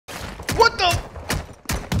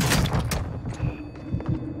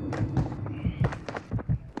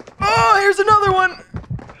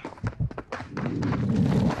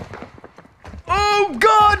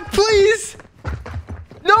please.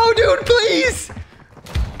 No, dude, please.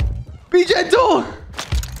 Be gentle.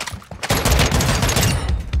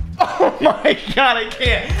 Oh my God, I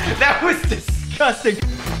can't. That was disgusting.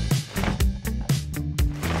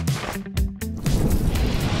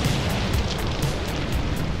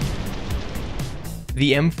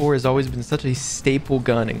 The M4 has always been such a staple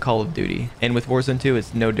gun in Call of Duty, and with Warzone 2,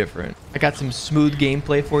 it's no different. I got some smooth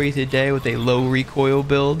gameplay for you today with a low recoil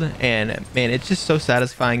build, and man, it's just so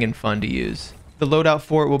satisfying and fun to use. The loadout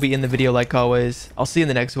for it will be in the video like always. I'll see you in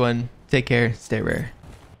the next one. Take care, stay rare.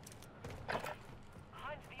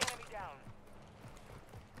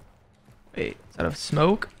 Wait, is that a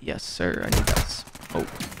smoke? Yes, sir, I need that smoke.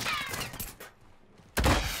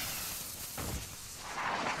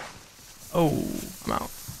 Oh, I'm out.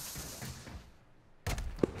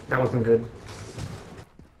 That wasn't good.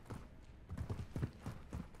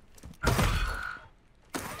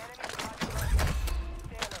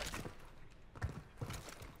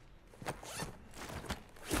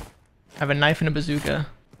 I have a knife and a bazooka.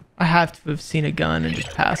 I have to have seen a gun and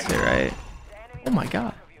just passed it, right? Oh my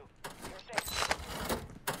God.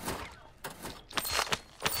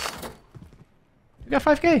 We got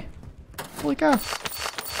 5K. Holy cow.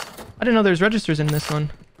 I didn't know there's registers in this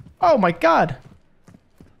one. Oh my God.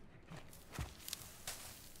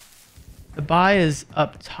 The buy is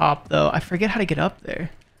up top though. I forget how to get up there.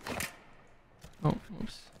 Oh,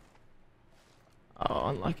 oops. Oh,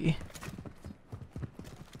 unlucky.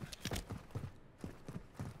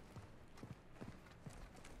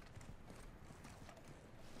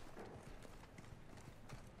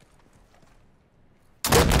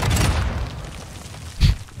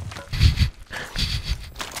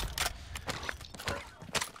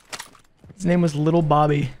 His name was Little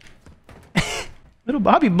Bobby. Little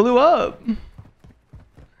Bobby blew up.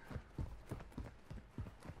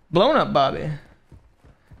 Blown up Bobby.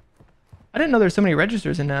 I didn't know there were so many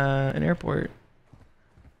registers in an airport.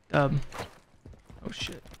 Oh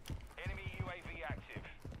shit. Enemy UAV active.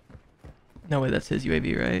 No way, that's his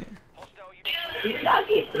UAV, right?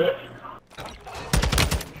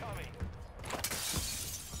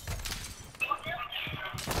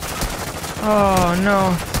 Oh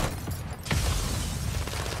no.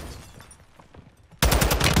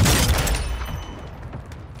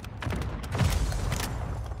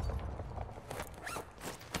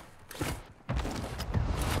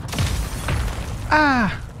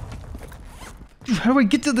 Ah! Dude, how do we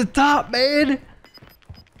get to the top, man?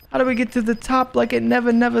 How do we get to the top like it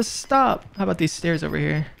never stop? How about these stairs over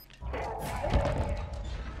here? Oh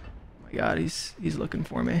my God, he's looking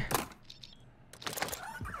for me.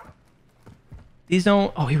 These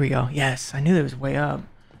don't... Oh, here we go. Yes, I knew it was way up.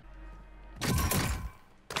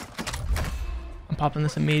 I'm popping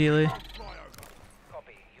this immediately.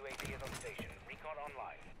 Copy. UAV is on station. Recon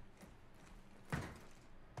online.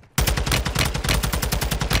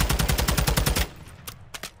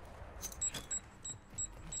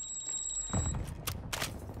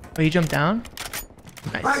 Oh, you jumped down?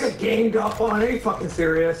 Nice. I got ganged up on. Are you fucking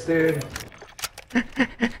serious, dude? UAV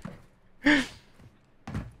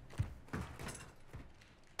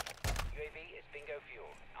is bingo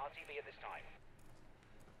fuel. RTV at this time.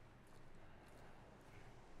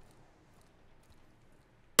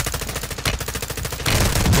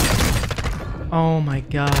 Oh my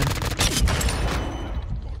God.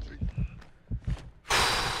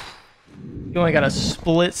 You only got a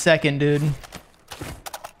split second, dude.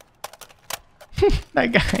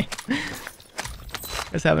 That guy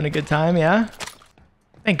is having a good time, yeah?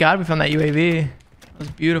 Thank God we found that UAV. That was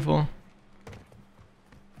beautiful.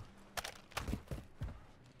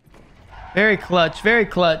 Very clutch, very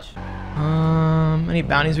clutch. Any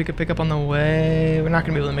bounties we could pick up on the way? We're not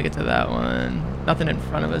gonna be able to make it to that one. Nothing in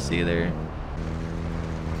front of us either.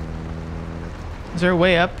 Is there a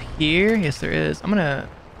way up here? Yes, there is. I'm gonna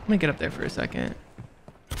get up there for a second.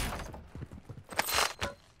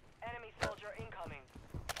 Enemy soldier incoming.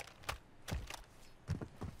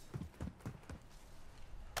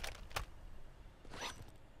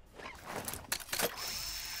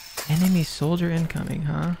 Enemy soldier incoming,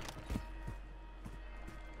 huh?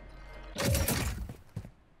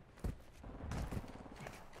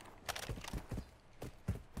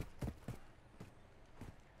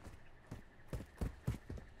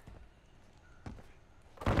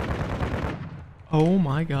 Oh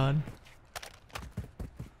my God.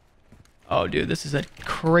 Oh, dude, this is a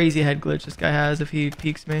crazy head glitch this guy has if he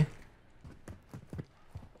peeks me.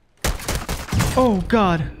 Oh,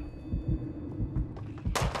 God.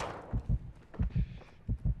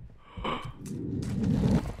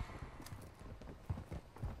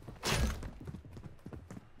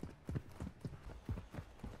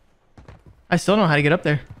 I still don't know how to get up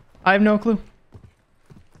there. I have no clue.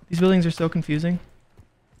 These buildings are so confusing.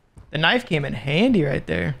 The knife came in handy right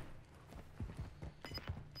there.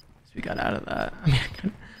 So we got out of that. I mean,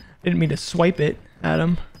 I didn't mean to swipe it at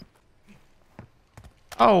him.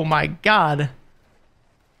 Oh my god.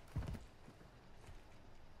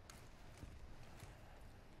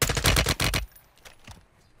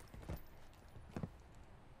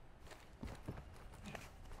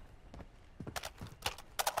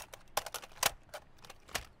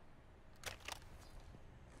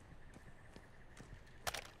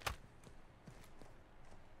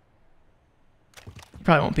 You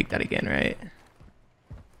probably won't peek that again, right?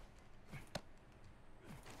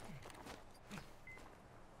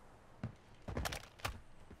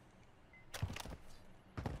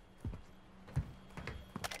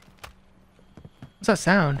 What's that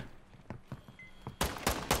sound?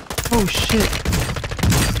 Oh shit.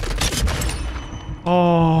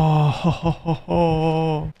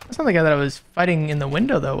 Oh, that's not the guy that I was fighting in the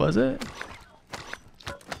window though, was it?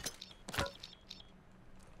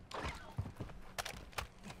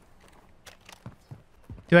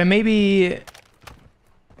 Do I maybe...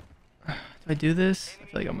 Do I do this? I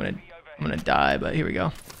feel like I'm gonna die, but here we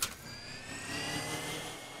go.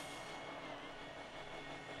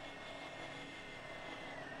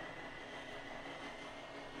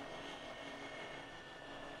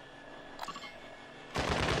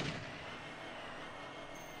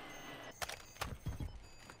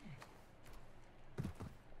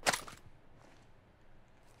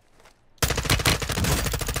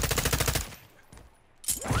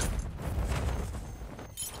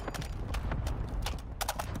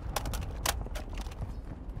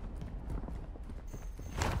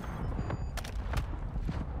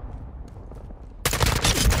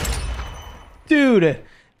 Dude,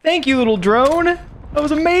 thank you, little drone. That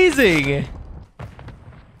was amazing. I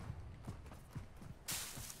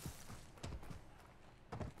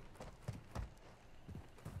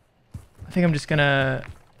think I'm just gonna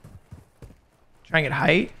try and get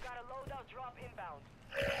height. Got a loadout drop inbound.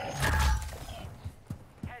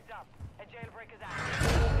 Heads up. A jailbreak is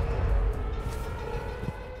active.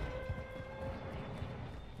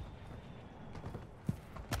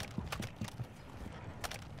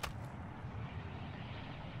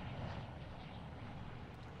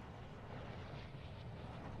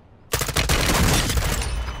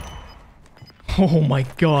 Oh my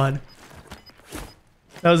god.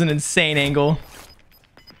 That was an insane angle.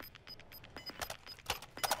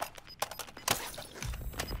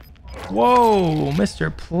 Whoa,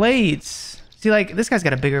 Mr. Plates. See, like, this guy's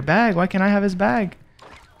got a bigger bag. Why can't I have his bag?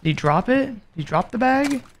 Did he drop it? Did he drop the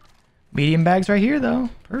bag? Medium bag's right here, though.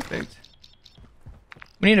 Perfect.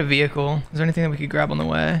 We need a vehicle. Is there anything that we could grab on the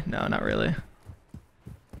way? No, not really.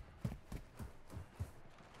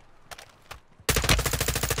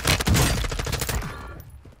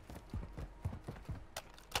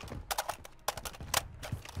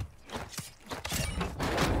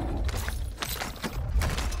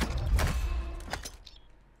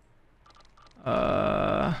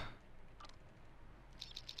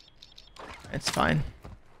 It's fine.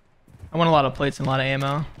 I want a lot of plates and a lot of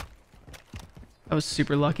ammo. I was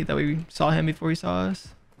super lucky that we saw him before he saw us.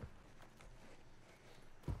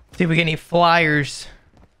 See if we get any flyers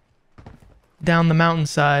down the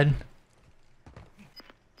mountainside.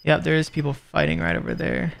 Yep, there is people fighting right over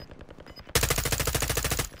there.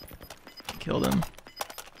 Killed him.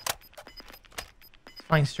 He's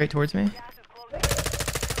flying straight towards me.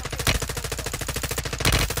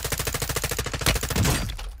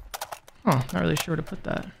 Oh, not really sure where to put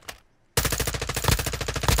that.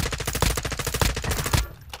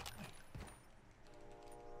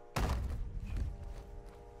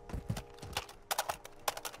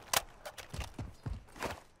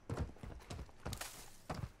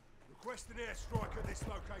 Requested airstrike at this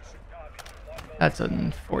location. That's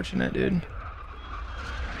unfortunate, dude.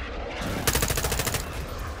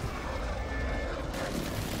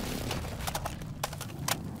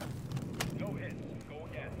 No hits. Go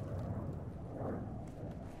again.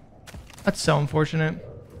 That's so unfortunate.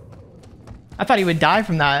 I thought he would die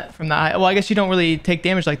from that. Well, I guess you don't really take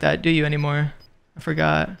damage like that, do you, anymore? I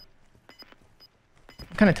forgot. I'm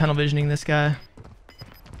kind of tunnel visioning this guy.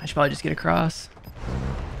 I should probably just get across.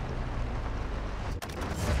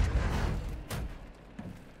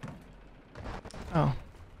 Oh,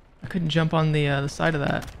 I couldn't jump on the side of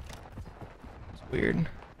that. It's weird. Can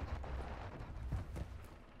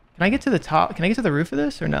I get to the top? Can I get to the roof of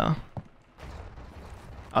this or no?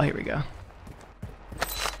 Oh, here we go.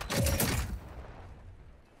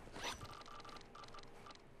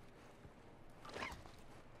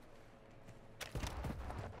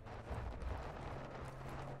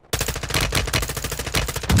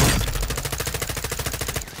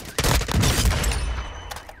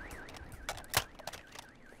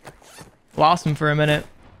 lost him for a minute.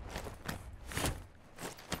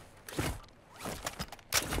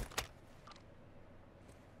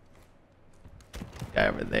 Guy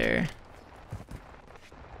over there.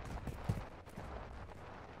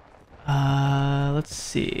 Let's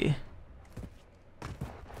see.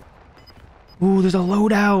 Ooh, there's a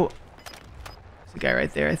loadout. There's a guy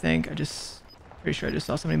right there, I think. Pretty sure I just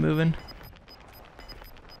saw somebody moving.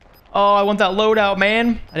 Oh, I want that loadout,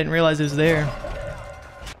 man. I didn't realize it was there.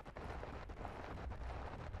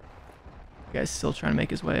 The guy's still trying to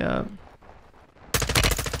make his way up.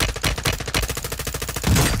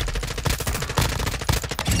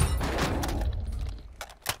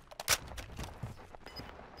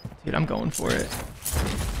 Dude, I'm going for it.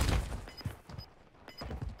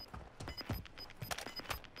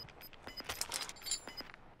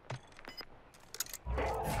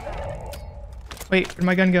 Wait, where'd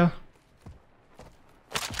my gun go?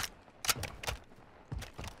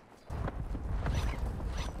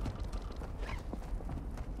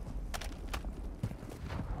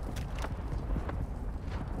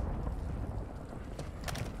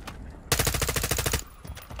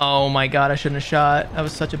 Oh my god, I shouldn't have shot. That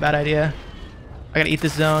was such a bad idea. I gotta eat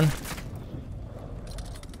this zone.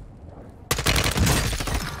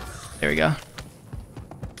 There we go.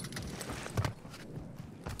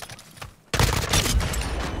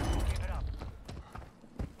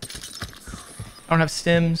 I don't have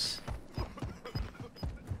stims.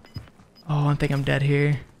 Oh, I think I'm dead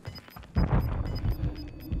here.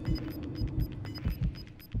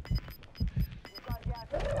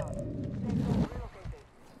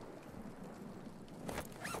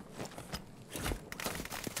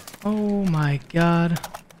 Oh my god.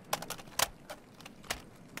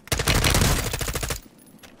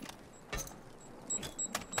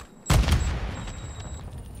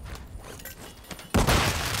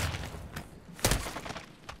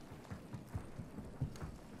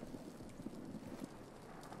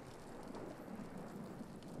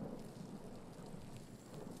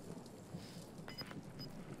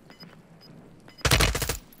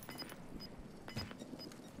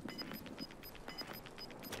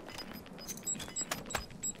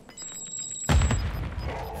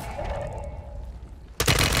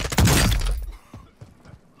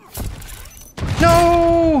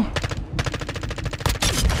 No!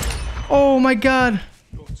 Oh my god.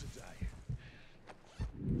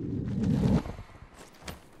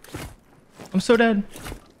 I'm so dead.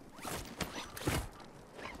 You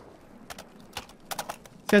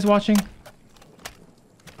guys watching?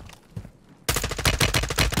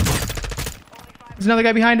 There's another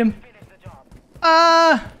guy behind him.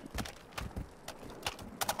 Ah!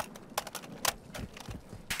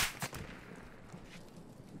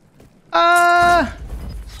 Ah!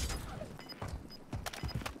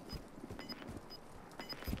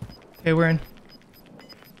 Okay, we're in.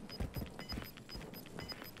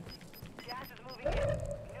 Gas is moving in.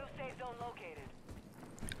 New safe zone located.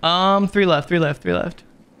 Three left.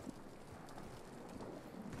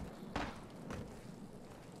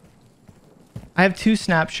 I have 2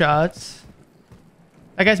 snapshots.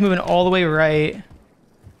 That guy's moving all the way right.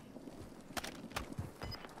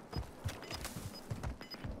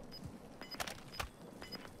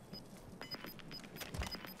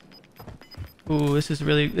 Ooh, this is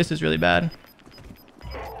really bad.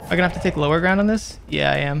 Am I gonna have to take lower ground on this?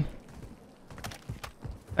 Yeah, I am.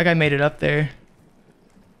 That guy made it up there.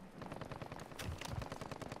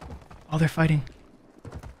 Oh, they're fighting.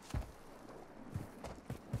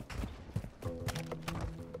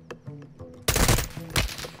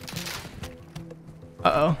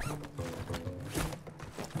 Uh-oh.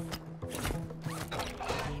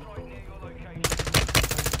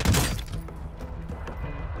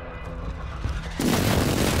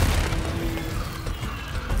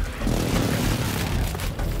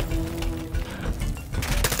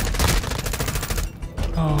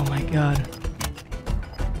 Oh my god.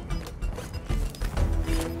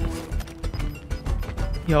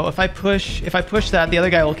 Yo, if I push that, the other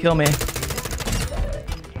guy will kill me.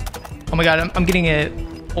 Oh my god, I'm getting it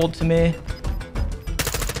ult to me.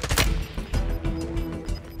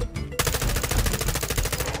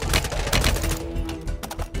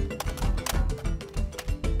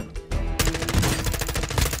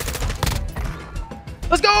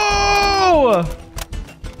 Let's go!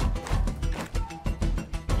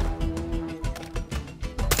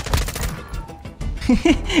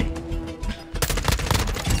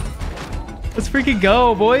 Let's freaking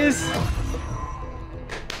go, boys.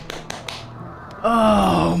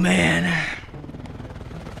 Oh, man.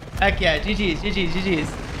 Heck yeah.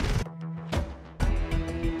 GG's.